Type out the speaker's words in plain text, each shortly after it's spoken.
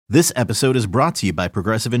This episode is brought to you by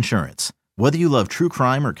Progressive Insurance. Whether you love true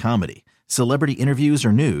crime or comedy, celebrity interviews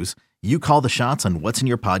or news, you call the shots on what's in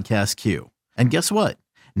your podcast queue. And guess what?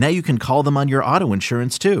 Now you can call them on your auto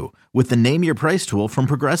insurance too with the Name Your Price tool from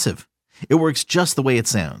Progressive. It works just the way it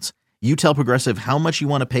sounds. You tell Progressive how much you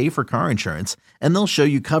want to pay for car insurance, and they'll show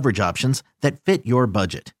you coverage options that fit your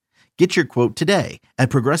budget. Get your quote today at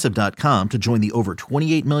Progressive.com to join the over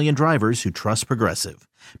 28 million drivers who trust Progressive.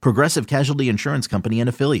 Progressive Casualty Insurance Company and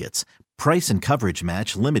Affiliates. Price and coverage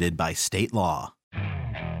match limited by state law.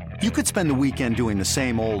 You could spend the weekend doing the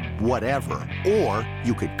same old whatever, or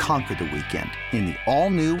you could conquer the weekend in the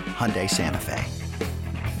all-new Hyundai Santa Fe.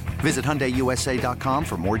 Visit HyundaiUSA.com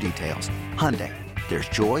for more details. Hyundai, there's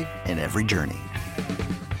joy in every journey.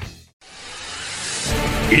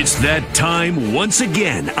 It's that time once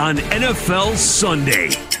again on NFL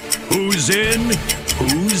Sunday. Who's in?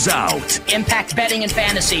 Who's out? Impact betting and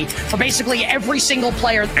fantasy for basically every single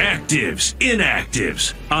player. Actives,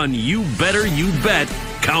 inactives on You Better You Bet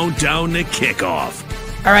Countdown to Kickoff.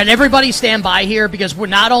 All right, everybody stand by here because we're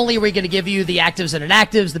not only are we going to give you the actives and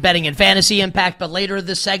inactives, the betting and fantasy impact, but later in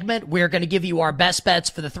this segment, we're going to give you our best bets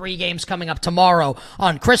for the 3 games coming up tomorrow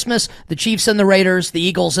on Christmas, the Chiefs and the Raiders, the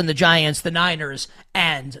Eagles and the Giants, the Niners,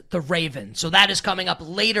 and the Ravens. So that is coming up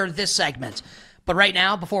later this segment. But right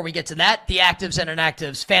now, before we get to that, the actives and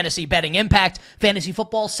inactives, fantasy betting impact, fantasy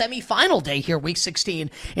football semifinal day here, week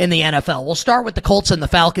 16 in the NFL. We'll start with the Colts and the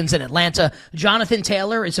Falcons in Atlanta. Jonathan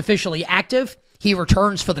Taylor is officially active. He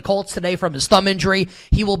returns for the Colts today from his thumb injury.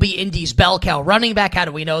 He will be Indy's bell cow running back. How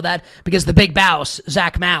do we know that? Because the big boss,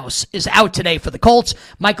 Zach Mouse, is out today for the Colts.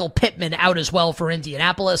 Michael Pittman out as well for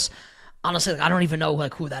Indianapolis. Honestly, I don't even know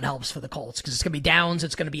who that helps for the Colts because it's going to be Downs,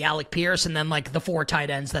 it's going to be Alec Pierce, and then the 4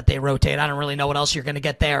 tight ends that they rotate. I don't really know what else you're going to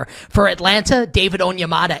get there. For Atlanta, David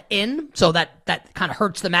Onyemata in, so that kind of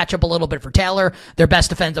hurts the matchup a little bit for Taylor, their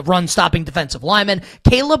best run-stopping defensive lineman.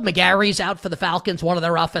 Caleb McGarry's out for the Falcons, one of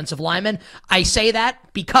their offensive linemen. I say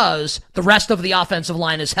that because the rest of the offensive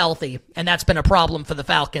line is healthy, and that's been a problem for the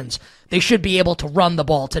Falcons. They should be able to run the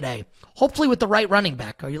ball today. Hopefully with the right running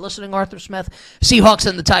back. Are you listening, Arthur Smith? Seahawks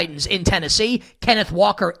and the Titans in Tennessee. Kenneth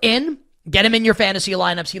Walker in. Get him in your fantasy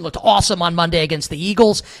lineups. He looked awesome on Monday against the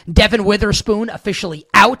Eagles. Devin Witherspoon officially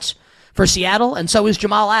out for Seattle, and so is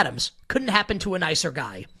Jamal Adams. Couldn't happen to a nicer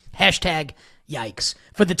guy. Hashtag yikes.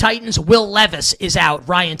 For the Titans, Will Levis is out.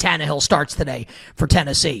 Ryan Tannehill starts today for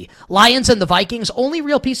Tennessee. Lions and the Vikings, only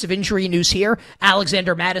real piece of injury news here.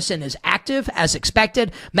 Alexander Mattison is active, as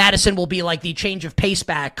expected. Mattison will be like the change of pace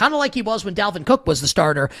back, kind of like he was when Dalvin Cook was the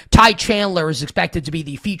starter. Ty Chandler is expected to be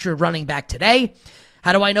the featured running back today.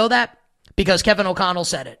 How do I know that? Because Kevin O'Connell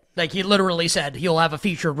said it. He literally said he'll have a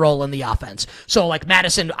featured role in the offense. So,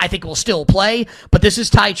 Madison, I think, will still play, but this is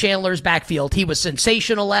Ty Chandler's backfield. He was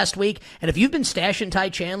sensational last week, and if you've been stashing Ty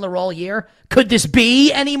Chandler all year, could this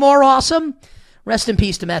be any more awesome? Rest in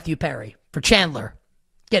peace to Matthew Perry. For Chandler,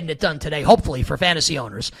 getting it done today, hopefully for fantasy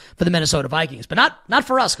owners for the Minnesota Vikings, but not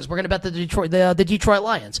for us because we're going to bet the Detroit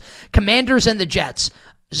Lions. Commanders and the Jets.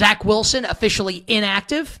 Zach Wilson officially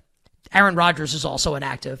inactive. Aaron Rodgers is also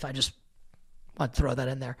inactive. I just want to throw that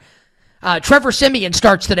in there. Trevor Siemian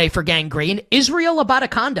starts today for Gang Green. Israel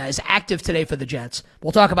Abanikanda is active today for the Jets.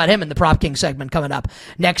 We'll talk about him in the Prop King segment coming up.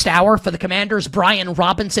 Next hour for the Commanders, Brian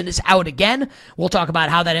Robinson is out again. We'll talk about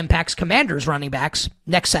how that impacts Commanders running backs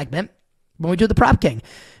next segment when we do the Prop King.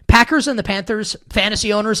 Packers and the Panthers,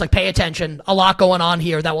 fantasy owners, pay attention. A lot going on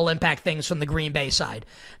here that will impact things from the Green Bay side.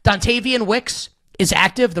 Dontavian Wicks is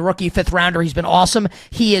active. The rookie 5th rounder, he's been awesome.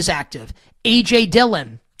 He is active. A.J.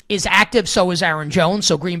 Dillon is active, so is Aaron Jones,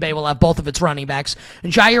 so Green Bay will have both of its running backs.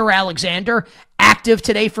 Jair Alexander, active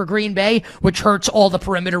today for Green Bay, which hurts all the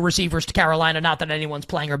perimeter receivers to Carolina. Not that anyone's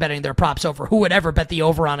playing or betting their props over. Who would ever bet the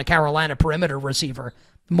over on a Carolina perimeter receiver?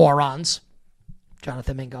 Morons.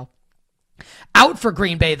 Jonathan Mingo. Out for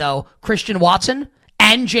Green Bay, though, Christian Watson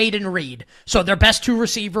and Jaden Reed. So their best 2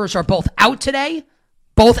 receivers are both out today.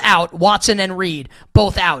 Both out. Watson and Reed,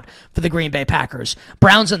 both out for the Green Bay Packers.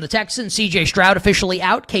 Browns and the Texans, C.J. Stroud officially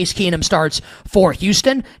out. Case Keenum starts for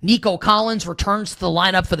Houston. Nico Collins returns to the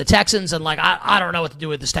lineup for the Texans, and I don't know what to do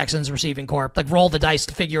with this Texans receiving corps. Roll the dice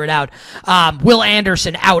to figure it out. Will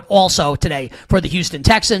Anderson out also today for the Houston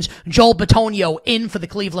Texans. Joel Bitonio in for the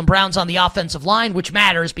Cleveland Browns on the offensive line, which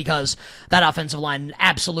matters because that offensive line, an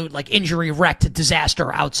absolute injury-wrecked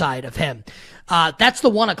disaster outside of him. That's the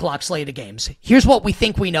 1 o'clock slate of games. Here's what we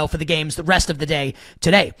think we know for the games the rest of the day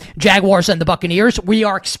today. Jaguars and the Buccaneers. We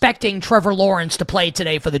are expecting Trevor Lawrence to play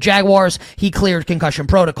today for the Jaguars. He cleared concussion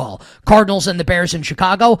protocol. Cardinals and the Bears in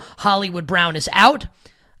Chicago. Hollywood Brown is out.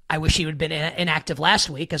 I wish he would have been inactive last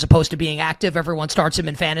week as opposed to being active. Everyone starts him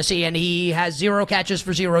in fantasy, and he has 0 catches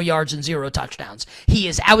for 0 yards and 0 touchdowns. He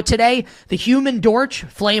is out today. The human Dortch,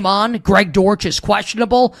 flame on. Greg Dortch is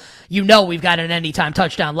questionable. You know we've got an anytime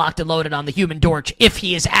touchdown locked and loaded on the human Dortch if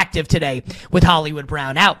he is active today with Hollywood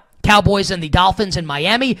Brown out. Cowboys and the Dolphins in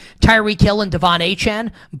Miami. Tyreek Hill and Devon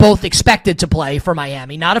Achane, both expected to play for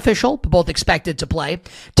Miami. Not official, but both expected to play.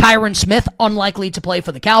 Tyron Smith, unlikely to play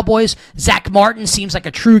for the Cowboys. Zach Martin seems like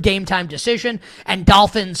a true game-time decision. And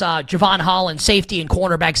Dolphins, Javon Holland, safety and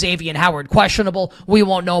cornerback Xavier Howard, questionable. We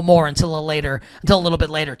won't know more until a little bit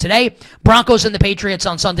later today. Broncos and the Patriots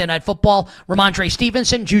on Sunday Night Football. Ramondre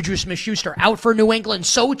Stevenson, Juju Smith-Schuster out for New England.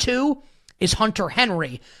 So, too, is Hunter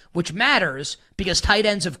Henry, which matters because tight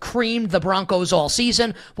ends have creamed the Broncos all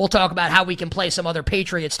season. We'll talk about how we can play some other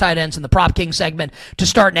Patriots tight ends in the Prop King segment to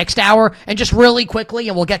start next hour. And just really quickly,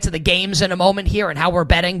 and we'll get to the games in a moment here and how we're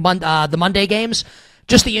betting the Monday games,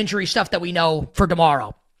 just the injury stuff that we know for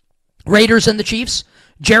tomorrow. Raiders and the Chiefs.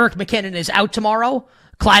 Jerick McKinnon is out tomorrow.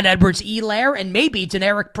 Clyde Edwards-Helaire and maybe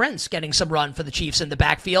Deneric Prince getting some run for the Chiefs in the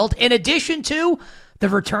backfield, in addition to the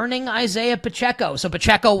returning Isaiah Pacheco. So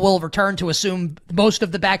Pacheco will return to assume most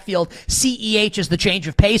of the backfield. CEH is the change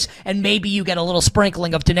of pace, and maybe you get a little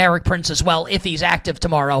sprinkling of Deneric Prince as well if he's active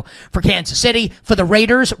tomorrow for Kansas City. For the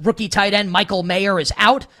Raiders, rookie tight end Michael Mayer is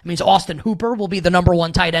out. It means Austin Hooper will be the number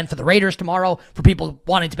 1 tight end for the Raiders tomorrow for people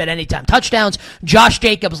wanting to bet anytime touchdowns. Josh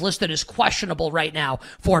Jacobs listed as questionable right now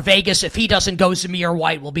for Vegas. If he doesn't go, Zamir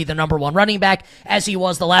White will be the number 1 running back, as he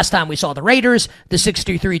was the last time we saw the Raiders. The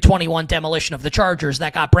 63-21 demolition of the Chargers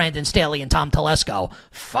that got Brandon Staley and Tom Telesco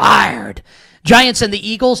fired. Giants and the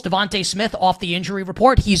Eagles, Devontae Smith off the injury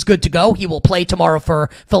report. He's good to go. He will play tomorrow for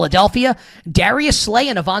Philadelphia. Darius Slay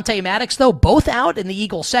and Avonte Maddox, though, both out in the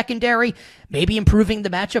Eagles secondary. Maybe improving the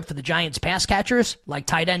matchup for the Giants pass catchers like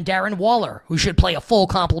tight end Darren Waller, who should play a full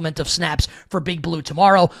complement of snaps for Big Blue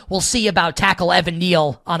tomorrow. We'll see about tackle Evan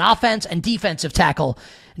Neal on offense and defensive tackle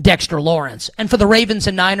Dexter Lawrence. And for the Ravens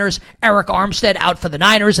and Niners, Eric Armstead out for the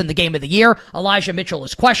Niners in the game of the year. Elijah Mitchell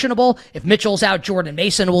is questionable. If Mitchell's out, Jordan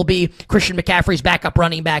Mason will be. Christian McCaffrey's backup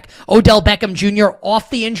running back. Odell Beckham Jr. off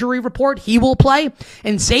the injury report. He will play.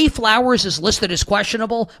 And Zay Flowers is listed as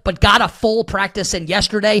questionable, but got a full practice in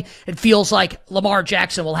yesterday. It feels like Lamar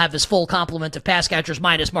Jackson will have his full complement of pass catchers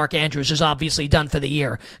minus Mark Andrews, is obviously done for the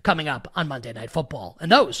year, coming up on Monday Night Football.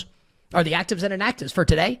 And those are the actives and inactives for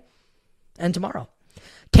today and tomorrow.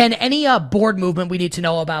 Ken, any board movement we need to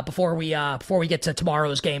know about before we get to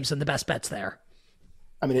tomorrow's games and the best bets there?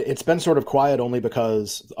 I mean, it's been sort of quiet only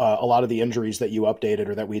because a lot of the injuries that you updated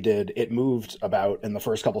or that we did, it moved about in the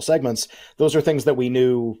first couple segments. Those are things that we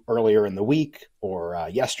knew earlier in the week or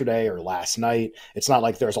yesterday or last night. It's not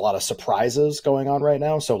like there's a lot of surprises going on right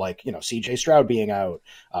now. So like, CJ Stroud being out,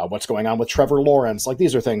 what's going on with Trevor Lawrence, like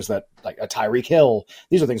these are things that, like a Tyreek Hill,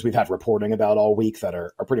 these are things we've had reporting about all week that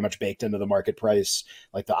are pretty much baked into the market price,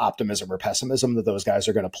 like the optimism or pessimism that those guys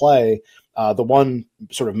are going to play. The one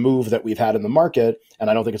sort of move that we've had in the market, and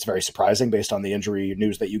I don't think it's very surprising based on the injury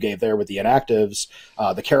news that you gave there with the inactives,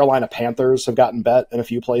 the Carolina Panthers have gotten bet in a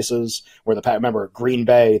few places where remember Green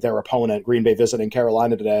Bay, their opponent, Green Bay visiting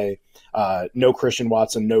Carolina today, no Christian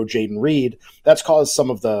Watson, no Jaden Reed. That's caused some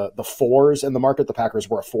of the fours in the market. The Packers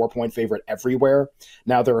were a 4-point favorite everywhere.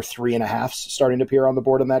 Now there are 3.5s starting to appear on the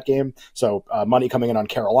board in that game. So money coming in on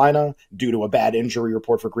Carolina due to a bad injury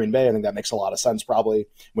report for Green Bay. I think that makes a lot of sense probably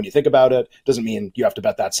when you think about it. Doesn't mean you have to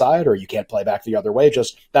bet that side or you can't play back the other way.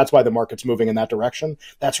 Just that's why the market's moving in that direction.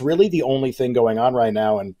 That's really the only thing going on right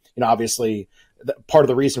now. And, obviously part of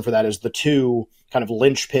the reason for that is the two kind of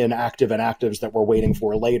linchpin active and actives that we're waiting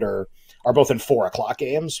for later are both in 4:00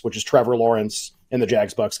 games, which is Trevor Lawrence in the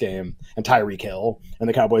Jags-Bucks game and Tyreek Hill in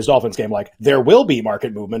the Cowboys-Dolphins game. Like there will be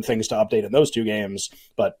market movement, things to update in those two games,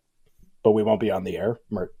 but we won't be on the air,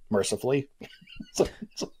 mercifully.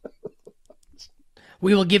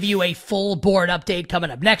 We will give you a full board update coming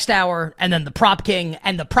up next hour, and then the Prop King,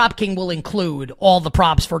 and the Prop King will include all the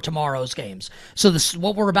props for tomorrow's games. So this,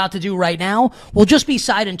 what we're about to do right now will just be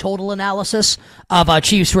side and total analysis of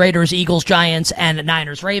Chiefs, Raiders, Eagles, Giants, and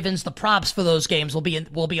Niners, Ravens. The props for those games will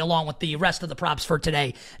be along with the rest of the props for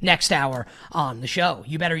today, next hour on the show.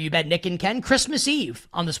 You bet Nick and Ken, Christmas Eve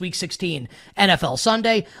on this Week 16 NFL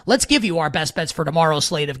Sunday. Let's give you our best bets for tomorrow's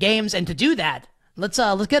slate of games, and to do that, let's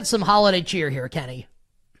get some holiday cheer here, Kenny.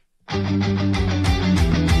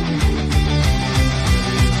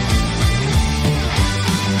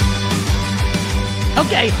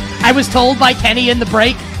 Okay, I was told by Kenny in the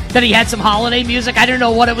break that he had some holiday music. I didn't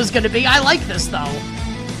know what it was going to be. I like this, though.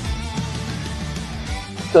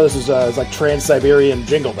 So this is it's like Trans-Siberian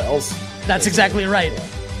Jingle Bells. That's exactly right.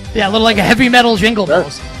 Yeah, a little like a heavy metal Jingle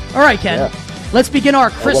Bells. All right, Ken. Yeah. Let's begin our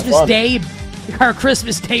what Christmas fun.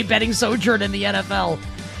 Day betting sojourn in the NFL.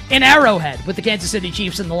 In Arrowhead with the Kansas City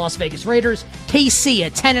Chiefs and the Las Vegas Raiders. KC,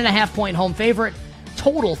 a 10.5-point home favorite.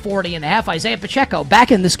 Total 40.5. Isaiah Pacheco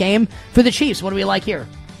back in this game for the Chiefs. What do we like here?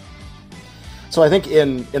 So I think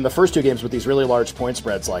in the first two games with these really large point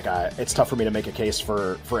spreads, like it's tough for me to make a case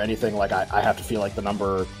for anything. Like I have to feel like the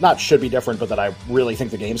number not should be different, but that I really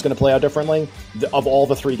think the game's going to play out differently. Of all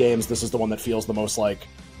the three games, this is the one that feels the most like,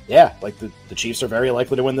 yeah, like the Chiefs are very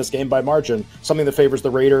likely to win this game by margin. Something that favors the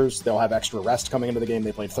Raiders. They'll have extra rest coming into the game.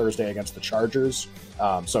 They played Thursday against the Chargers,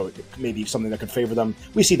 so it may be something that could favor them.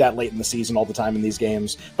 We see that late in the season all the time in these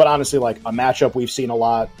games. But honestly, like a matchup we've seen a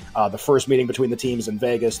lot. The first meeting between the teams in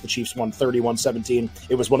Vegas, the Chiefs won 31-17.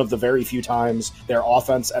 It was one of the very few times their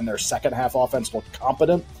offense and their second half offense looked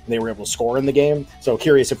competent, and they were able to score in the game. So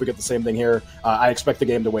curious if we get the same thing here. I expect the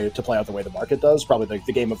game to play out the way the market does. Probably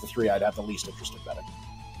the game of the three I'd have the least interest in betting.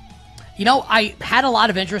 You know, I had a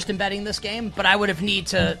lot of interest in betting this game, but I would have needed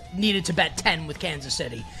to bet 10 with Kansas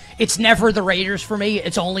City. It's never the Raiders for me.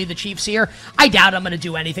 It's only the Chiefs here. I doubt I'm going to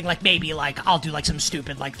do anything. Like maybe like I'll do like some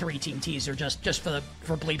stupid like 3-team teaser just for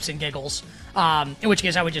bleeps and giggles. In which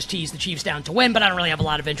case I would just tease the Chiefs down to win, but I don't really have a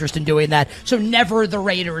lot of interest in doing that. So never the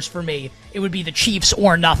Raiders for me. It would be the Chiefs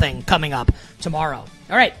or nothing coming up tomorrow.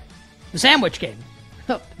 All right, the sandwich game.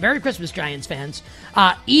 Merry Christmas, Giants fans.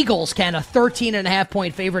 Eagles, Ken, a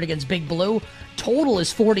 13.5-point favorite against Big Blue. Total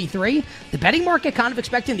is 43. The betting market kind of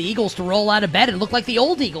expecting the Eagles to roll out of bed and look like the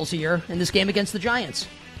old Eagles here in this game against the Giants.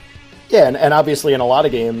 Yeah, and obviously in a lot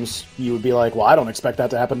of games, you would be like, well, I don't expect that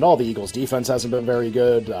to happen at all. The Eagles' defense hasn't been very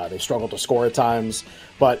good. They struggled to score at times.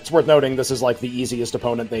 But it's worth noting this is like the easiest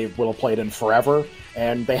opponent they will have played in forever.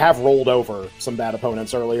 And they have rolled over some bad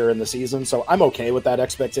opponents earlier in the season. So I'm okay with that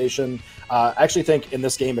expectation. I actually think in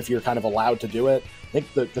this game, if you're kind of allowed to do it, I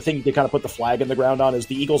think the thing you kind of put the flag in the ground on is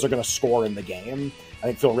the Eagles are going to score in the game. I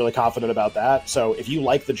think feel really confident about that. So if you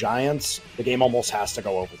like the Giants, the game almost has to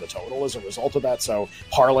go over the total as a result of that. So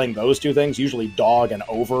parlaying those two things, usually dog and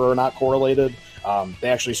over are not correlated. They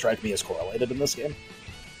actually strike me as correlated in this game.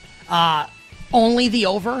 Only the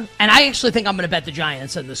over, and I actually think I'm going to bet the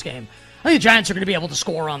Giants in this game. I think the Giants are going to be able to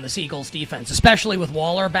score on this Eagles defense, especially with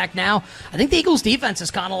Waller back now. I think the Eagles defense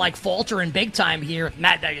is kind of like faltering big time here.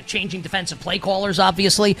 Changing defensive play callers,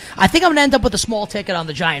 obviously. I think I'm going to end up with a small ticket on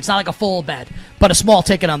the Giants. Not like a full bet, but a small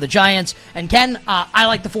ticket on the Giants. And Ken, I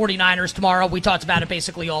like the 49ers tomorrow. We talked about it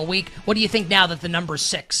basically all week. What do you think now that the number's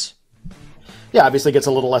 6? Yeah, obviously gets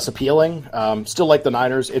a little less appealing. Still like the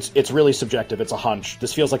Niners. It's really subjective. It's a hunch.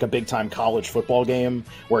 This feels like a big-time college football game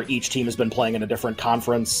where each team has been playing in a different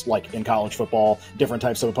conference, like in college football, different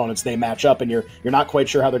types of opponents. They match up, and you're not quite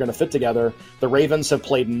sure how they're going to fit together. The Ravens have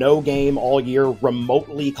played no game all year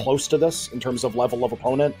remotely close to this in terms of level of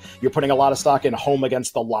opponent. You're putting a lot of stock in home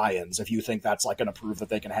against the Lions if you think that's like going to prove that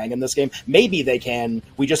they can hang in this game. Maybe they can.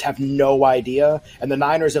 We just have no idea. And the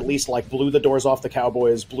Niners at least like blew the doors off the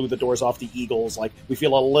Cowboys, blew the doors off the Eagles. Like we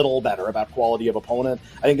feel a little better about quality of opponent.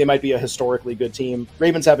 I think they might be a historically good team.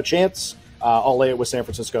 Ravens have a chance. I'll lay it with San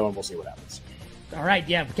Francisco, and we'll see what happens. All right,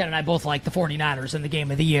 yeah, Ken and I both like the 49ers in the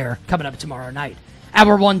game of the year coming up tomorrow night.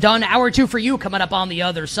 Hour 1 done. Hour 2 for you coming up on the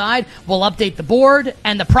other side. We'll update the board,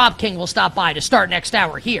 and the Prop King will stop by to start next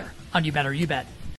hour here on You Better You Bet.